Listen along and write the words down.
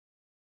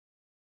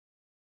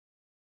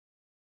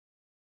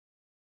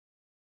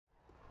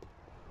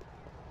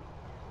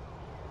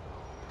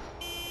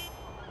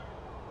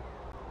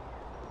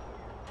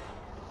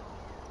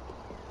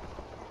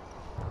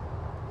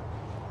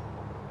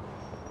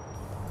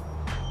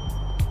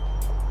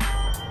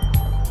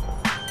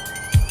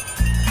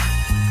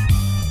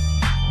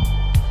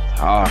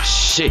Oh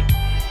shit,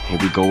 here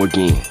we go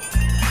again.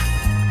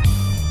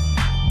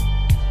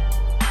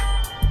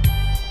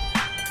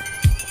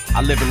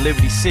 I live in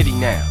Liberty City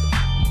now.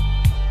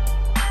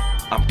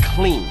 I'm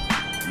clean,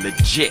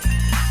 legit.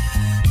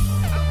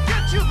 I'll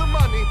get you the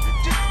money,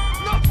 just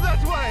not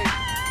that way.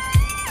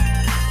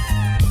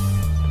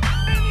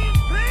 Any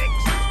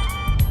pigs?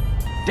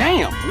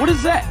 Damn, what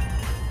is that?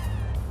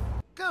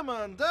 Come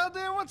on, Daddy,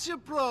 what's your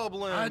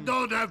problem? I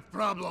don't have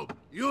problem.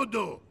 You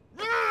do.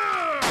 Don't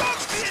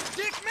be a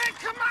dick, man,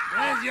 come on!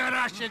 Where's your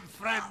Russian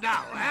friend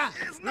now, huh?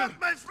 He's not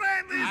my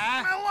friend, he's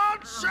my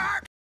loan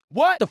shark!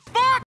 What the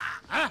fuck?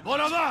 Huh?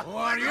 Who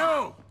are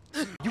you?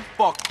 You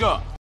fucked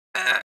up.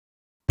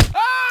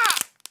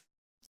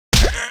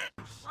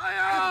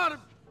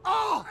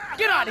 Oh!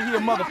 Get out of here,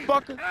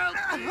 motherfucker. Help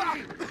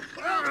me!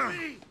 Help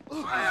me!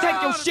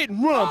 Take your shit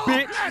and run,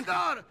 bitch.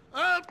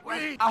 Help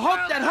me! I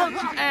hope that hurt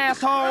you,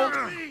 asshole.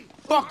 Help me!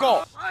 Fuck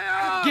off.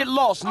 Get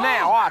lost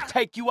now, or I'll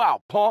take you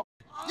out, punk.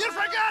 You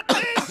forgot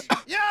this,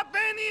 you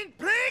Benin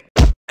prick!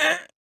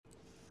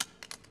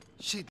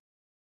 Shit.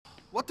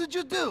 What did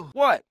you do?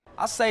 What?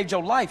 I saved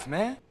your life,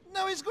 man.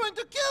 Now he's going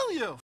to kill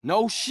you!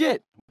 No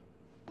shit.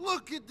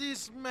 Look at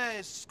this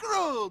mess,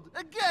 screwed,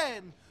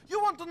 again!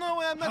 You want to know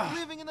why I'm not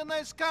living in a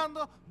nice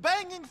condo,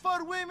 banging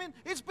for women?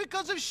 It's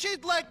because of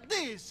shit like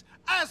this,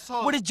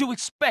 asshole! What did you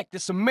expect?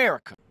 It's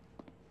America.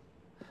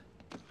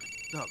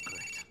 Oh,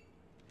 great.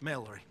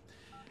 Mallory.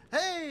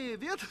 Hey,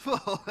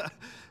 beautiful!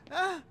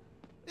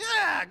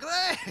 Yeah,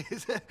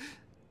 great!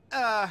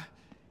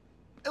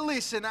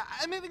 Listen,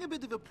 I'm having a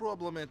bit of a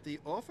problem at the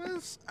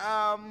office.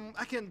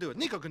 I can't do it.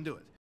 Nico can do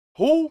it.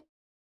 Who?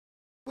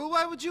 Well,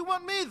 why would you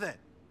want me then?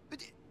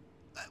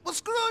 Well,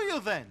 screw you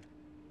then.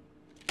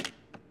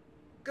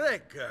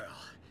 Great girl.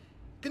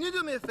 Can you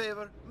do me a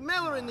favor?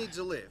 Mallory needs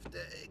a lift.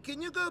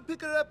 Can you go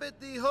pick her up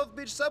at the Hove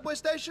Beach subway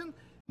station?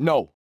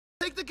 No.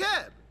 Take the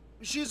cab.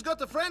 She's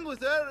got a friend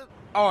with her.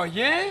 Oh,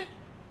 yeah?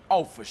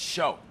 Oh, for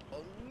sure.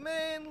 Oh,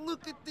 man,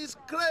 look at this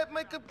crap.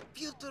 My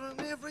computer and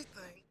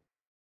everything.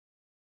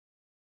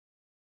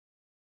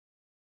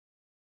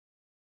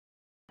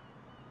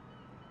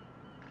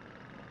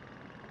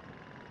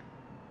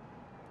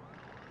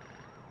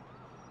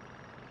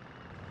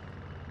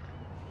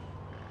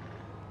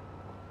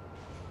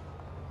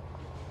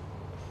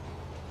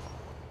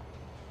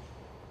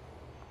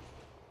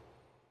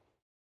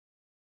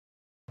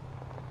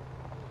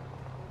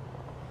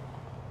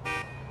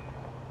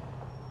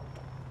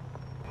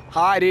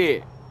 Hi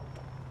there.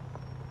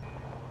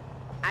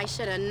 I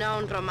should have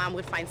known Roman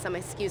would find some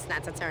excuse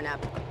not to turn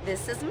up.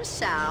 This is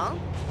Michelle.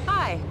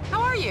 Hi,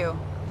 how are you?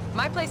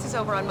 My place is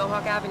over on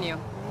Mohawk Avenue.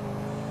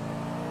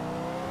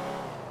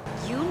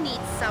 You need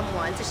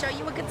someone to show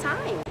you a good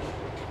time.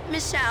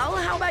 Michelle,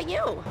 how about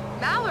you?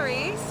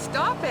 Mallory,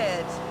 stop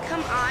it.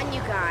 Come on, you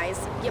guys.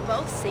 You're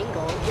both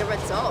single. You're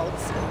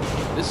adults.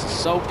 This is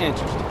so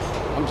interesting.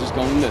 I'm just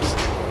gonna listen.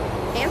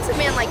 Handsome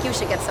man like you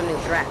should get some new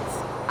threats.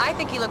 I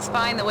think he looks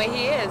fine the way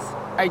he is.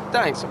 Hey,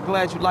 thanks. I'm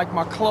glad you like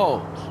my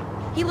clothes.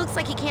 He looks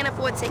like he can't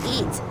afford to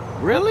eat.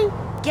 Really?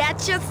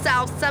 Get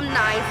yourself some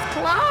nice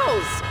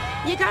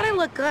clothes. You gotta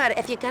look good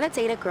if you're gonna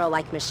date a girl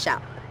like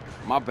Michelle.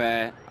 My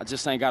bad. I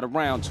just ain't got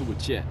around to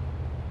it yet.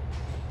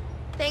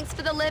 Thanks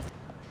for the lift.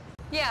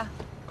 Yeah,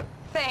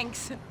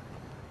 thanks.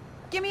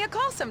 Give me a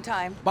call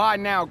sometime. Bye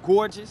now,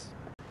 gorgeous.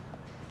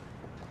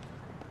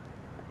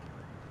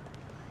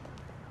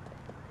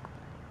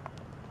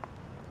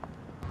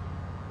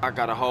 I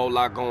got a whole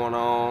lot going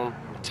on.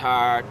 I'm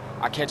tired.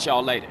 I'll catch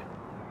y'all later.